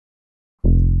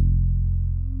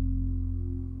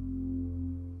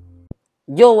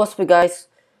Yo, what's up guys?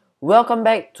 Welcome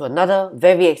back to another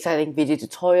very exciting video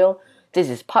tutorial. This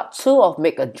is part 2 of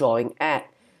Make a Drawing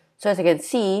App. So as you can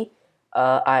see,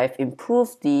 I've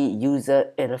improved the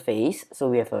user interface. So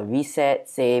we have a reset,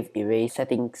 save, erase,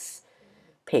 settings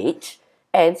page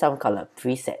and some color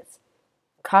presets.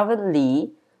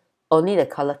 Currently, only the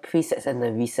color presets and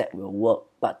the reset will work.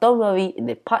 But don't worry, in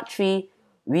the part 3,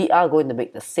 we are going to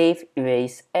make the save,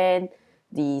 erase and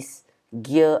these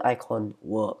gear icon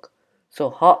work. So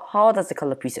how does the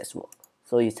color presets work?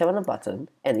 So you tap on the button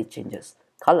and it changes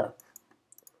color.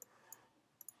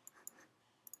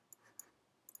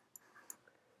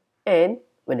 And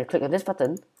when you click on this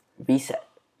button, reset.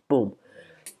 Boom.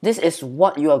 This is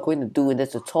what you are going to do in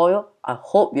this tutorial. I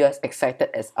hope you're as excited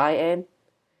as I am.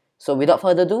 So without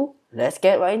further ado, let's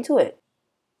get right into it.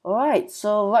 Alright,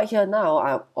 so right here now,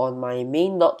 I'm on my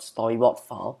main.storyboard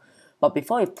file. But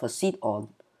before I proceed on,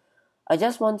 I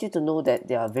just want you to know that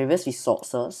there are various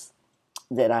resources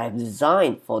that I have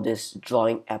designed for this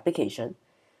drawing application.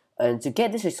 And to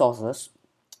get these resources,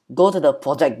 go to the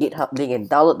project GitHub link and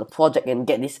download the project and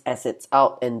get these assets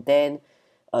out and then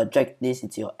drag this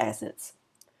into your assets.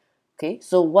 Okay,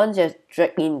 so once you have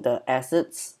dragged in the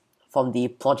assets from the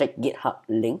project GitHub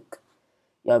link,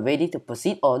 you are ready to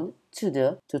proceed on to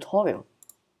the tutorial.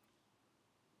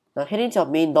 Now head into your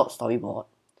main.storyboard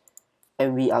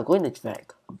and we are going to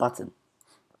drag a button.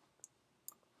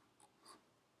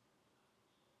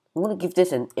 I'm going to give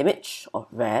this an image of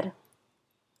red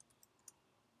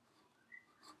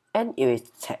and erase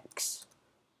the text.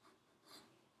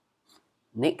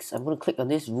 Next, I'm going to click on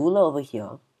this ruler over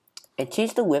here and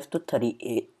change the width to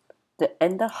 38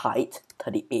 and the height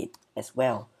 38 as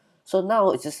well. So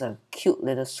now it's just a cute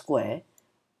little square.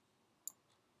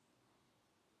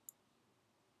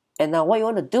 And now what you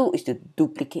want to do is to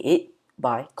duplicate it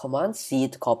by Command C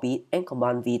to copy it and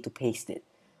Command V to paste it.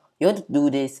 You want to do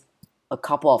this a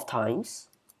couple of times.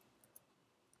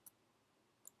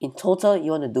 In total,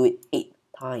 you want to do it 8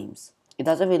 times. It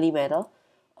doesn't really matter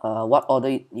what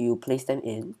order you place them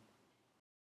in.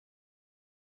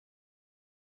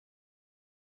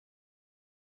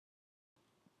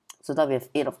 So now we have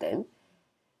 8 of them.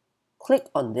 Click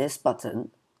on this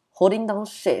button, holding down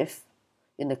Shift,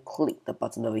 you're going to click the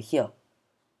button over here.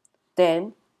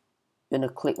 Then you're going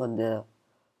to click on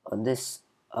this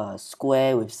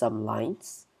square with some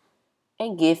lines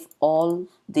and give all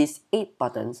these 8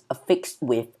 buttons a fixed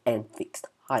width and fixed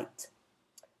height.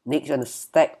 Next, you're going to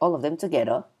stack all of them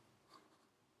together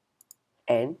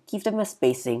and give them a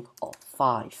spacing of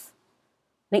 5.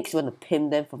 Next, you want to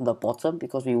pin them from the bottom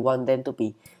because we want them to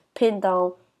be pinned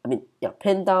down.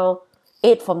 Pinned down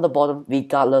 8 from the bottom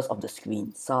regardless of the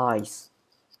screen size.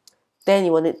 Then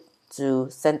you want it to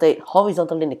center it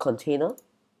horizontally in the container.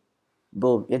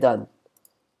 Boom, you're done.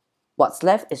 What's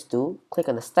left is to click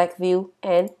on the stack view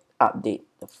and update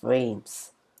the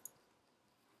frames.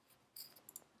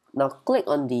 Now click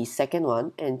on the second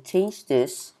one and change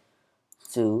this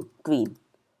to green.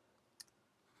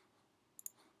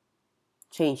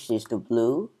 Change this to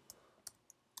blue.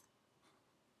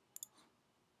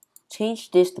 Change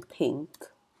this to pink,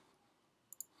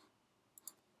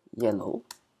 yellow,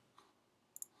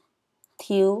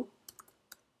 teal,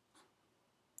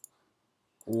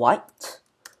 white,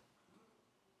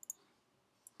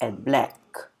 and black.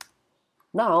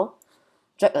 Now,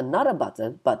 drag another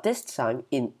button, but this time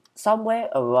in somewhere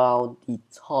around the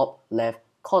top left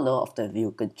corner of the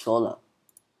view controller.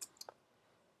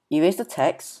 Erase the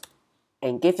text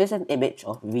and give this an image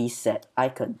of reset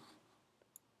icon.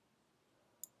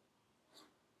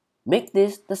 Make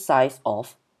this the size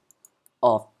of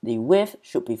the width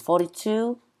should be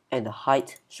 42 and the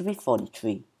height should be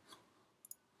 43.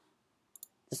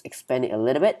 Just expand it a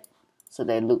little bit so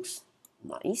that it looks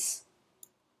nice.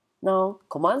 Now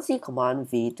Command C, Command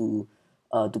V to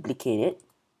duplicate it.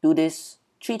 Do this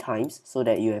 3 times so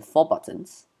that you have 4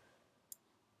 buttons.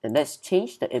 And let's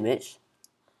change the image.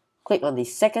 Click on the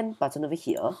second button over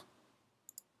here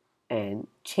and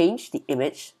change the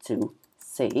image to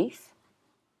save.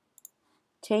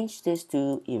 Change this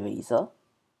to eraser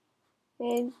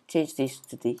and change this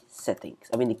to the settings,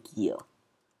 the gear.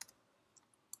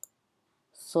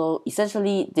 So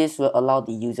essentially this will allow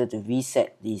the user to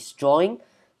reset this drawing.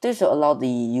 This will allow the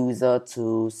user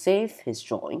to save his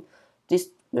drawing. This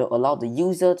will allow the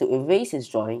user to erase his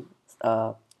drawing,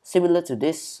 similar to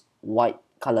this white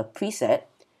color preset.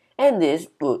 And this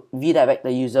would redirect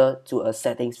the user to a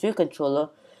settings view controller,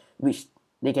 which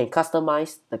they can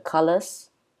customize the colors,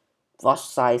 brush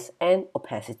size, and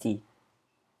opacity.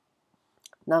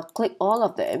 Now click all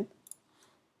of them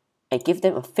and give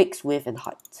them a fixed width and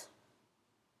height.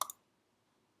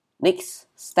 Next,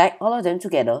 stack all of them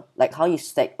together, like how you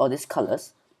stack all these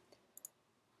colors.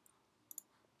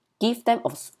 Give them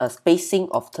a spacing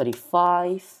of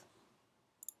 35.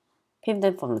 Pin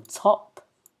them from the top.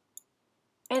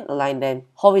 And align them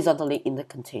horizontally in the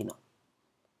container.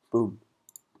 Boom.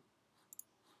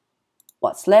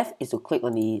 What's left is to click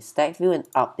on the stack view and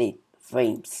update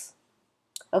frames.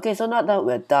 Okay, so now that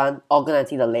we're done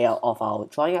organizing the layout of our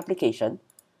drawing application,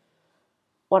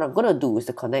 what I'm going to do is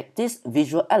to connect these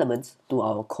visual elements to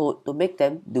our code to make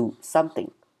them do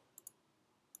something.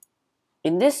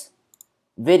 In this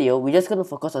video, we're just going to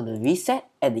focus on the reset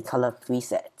and the color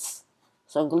presets.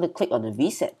 So I'm going to click on the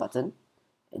reset button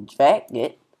and drag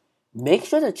it. Make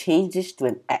sure to change this to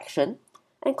an action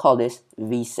and call this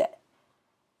reset.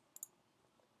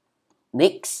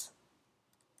 Next,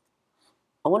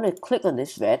 I want to click on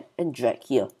this red and drag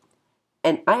here.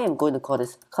 And I am going to call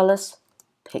this colors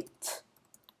picked.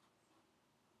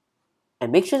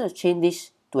 And make sure to change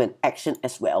this to an action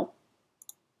as well.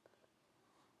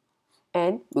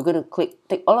 And we're going to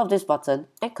take all of this button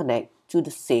and connect to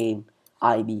the same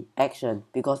IB action,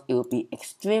 because it would be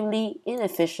extremely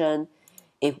inefficient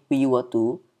if we were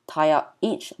to tie up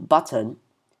each button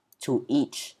to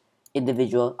each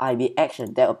individual IB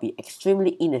action. That would be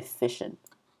extremely inefficient.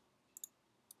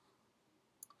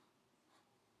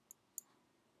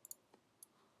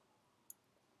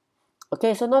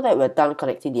 Okay, so now that we're done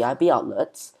connecting the IB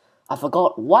outlets, I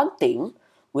forgot one thing,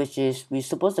 which is we're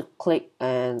supposed to click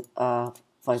and for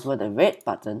example the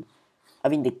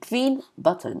the green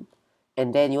button,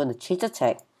 and then you want to change the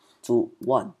tag to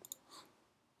 1.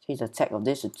 Change the tag of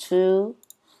this to 2,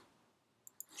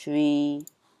 3,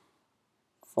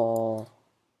 4,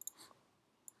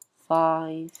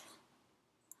 5,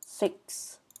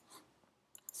 6,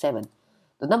 7.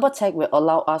 The number tag will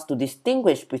allow us to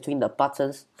distinguish between the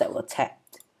buttons that were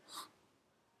tapped.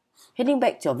 Heading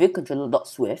back to your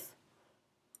viewcontroller.swift,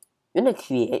 you're going to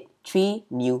create 3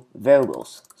 new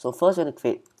variables. So first we're going to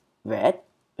create red,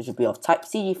 which will be of type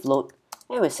CGFloat,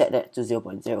 and we'll set that to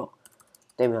 0.0.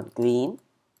 Then we want green.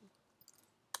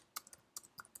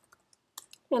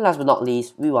 And last but not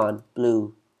least, we want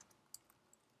blue.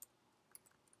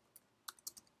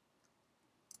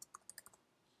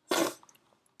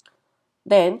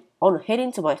 Then, I want to head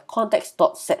into my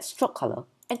context.setStrokeColor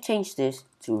and change this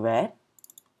to red,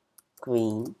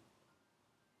 green,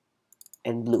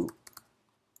 and blue.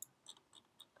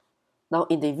 Now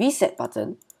in the reset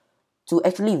button, to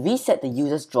actually reset the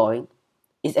user's drawing,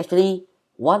 is actually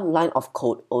one line of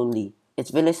code only.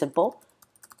 It's really simple.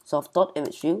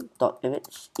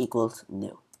 Soft.imageView.image equals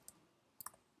nil.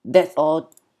 That's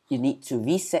all you need to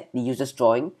reset the user's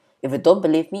drawing. If you don't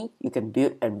believe me, you can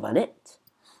build and run it,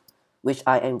 which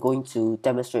I am going to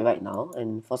demonstrate right now.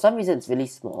 And for some reason, it's really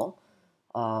small.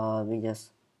 Let me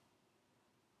just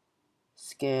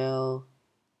scale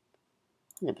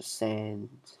 100%.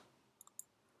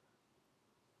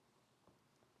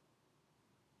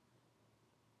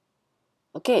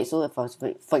 Okay, so if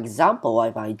for example,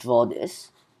 if I draw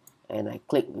this and I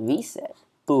click reset,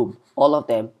 boom, all of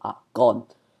them are gone.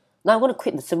 Now I'm going to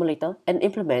quit the simulator and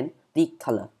implement the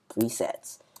color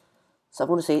presets. So I'm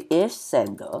going to say if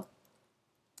sender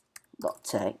dot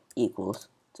tag equals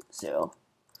to 0,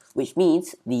 which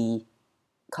means the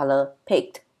color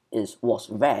picked was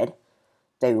red.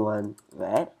 Then we want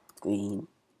red, green,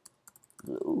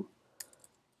 blue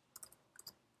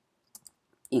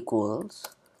equals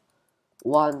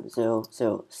 1, 0,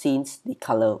 0, since the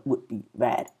color would be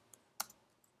red.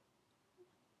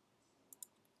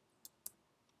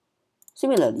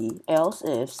 Similarly, else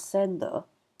if sender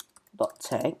dot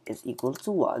tag is equal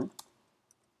to 1,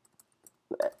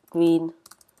 red, green,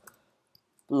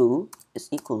 blue is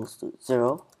equals to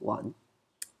 0, 1,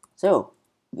 0,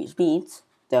 which means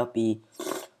there will be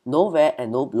no red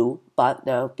and no blue, but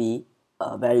there will be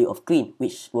a value of green,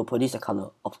 which will produce a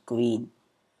color of green.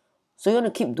 So you're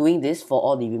going to keep doing this for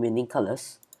all the remaining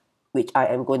colors, which I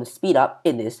am going to speed up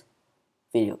in this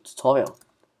video tutorial.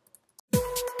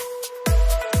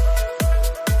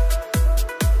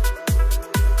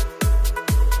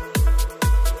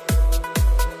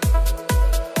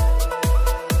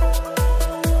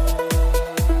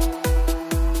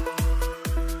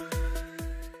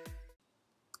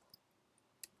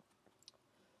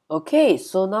 Okay,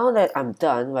 so now that I'm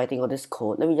done writing all this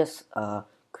code, let me just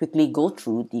quickly go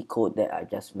through the code that I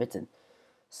just written.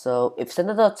 So if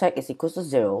sender.tag is equals to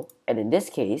 0, and in this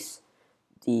case,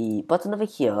 the button over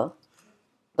here,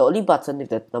 the only button with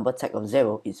the number tag of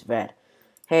 0 is red.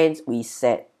 Hence, we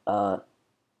set the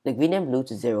green and blue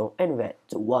to 0 and red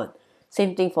to 1.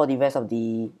 Same thing for the rest of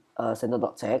the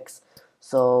sender.tags.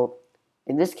 So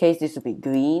in this case, this would be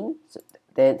green, so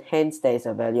then hence there is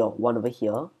a value of 1 over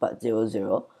here, but 0,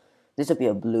 0. This will be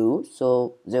a blue,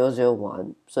 so 0, 0,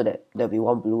 1, so that there'll be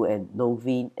 1 blue and no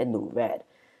green and no red.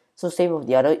 So same with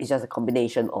the other, it's just a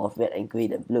combination of red and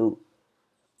green and blue.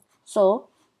 So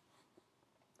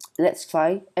let's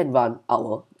try and run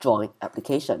our drawing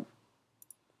application.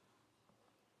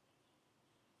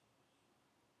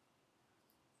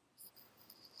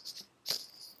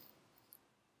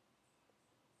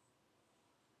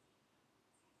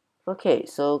 Okay,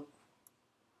 so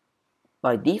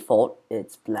by default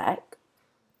it's black,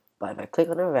 but if I click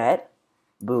on the red,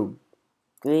 boom,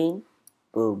 green,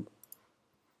 boom,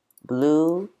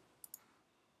 blue,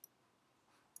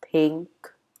 pink,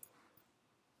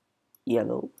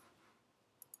 yellow,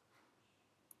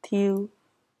 teal,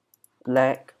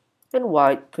 black, and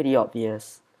white, pretty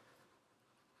obvious.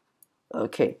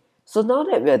 Okay, so now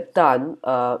that we're done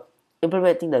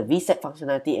implementing the reset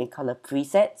functionality and color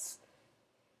presets,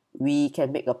 we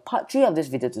can make a part 3 of this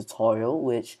video tutorial,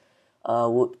 which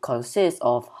would consist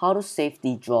of how to save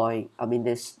the drawing,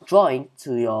 this drawing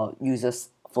to your user's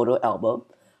photo album,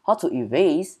 how to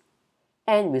erase,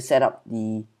 and we'll set up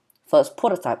the first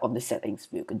prototype of the settings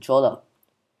view controller.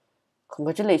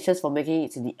 Congratulations for making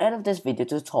it to the end of this video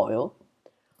tutorial.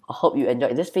 I hope you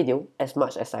enjoyed this video as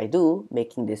much as I do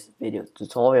making this video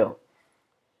tutorial.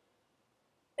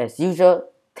 As usual,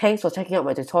 thanks for checking out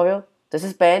my tutorial. This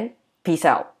is Ben. Peace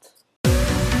out.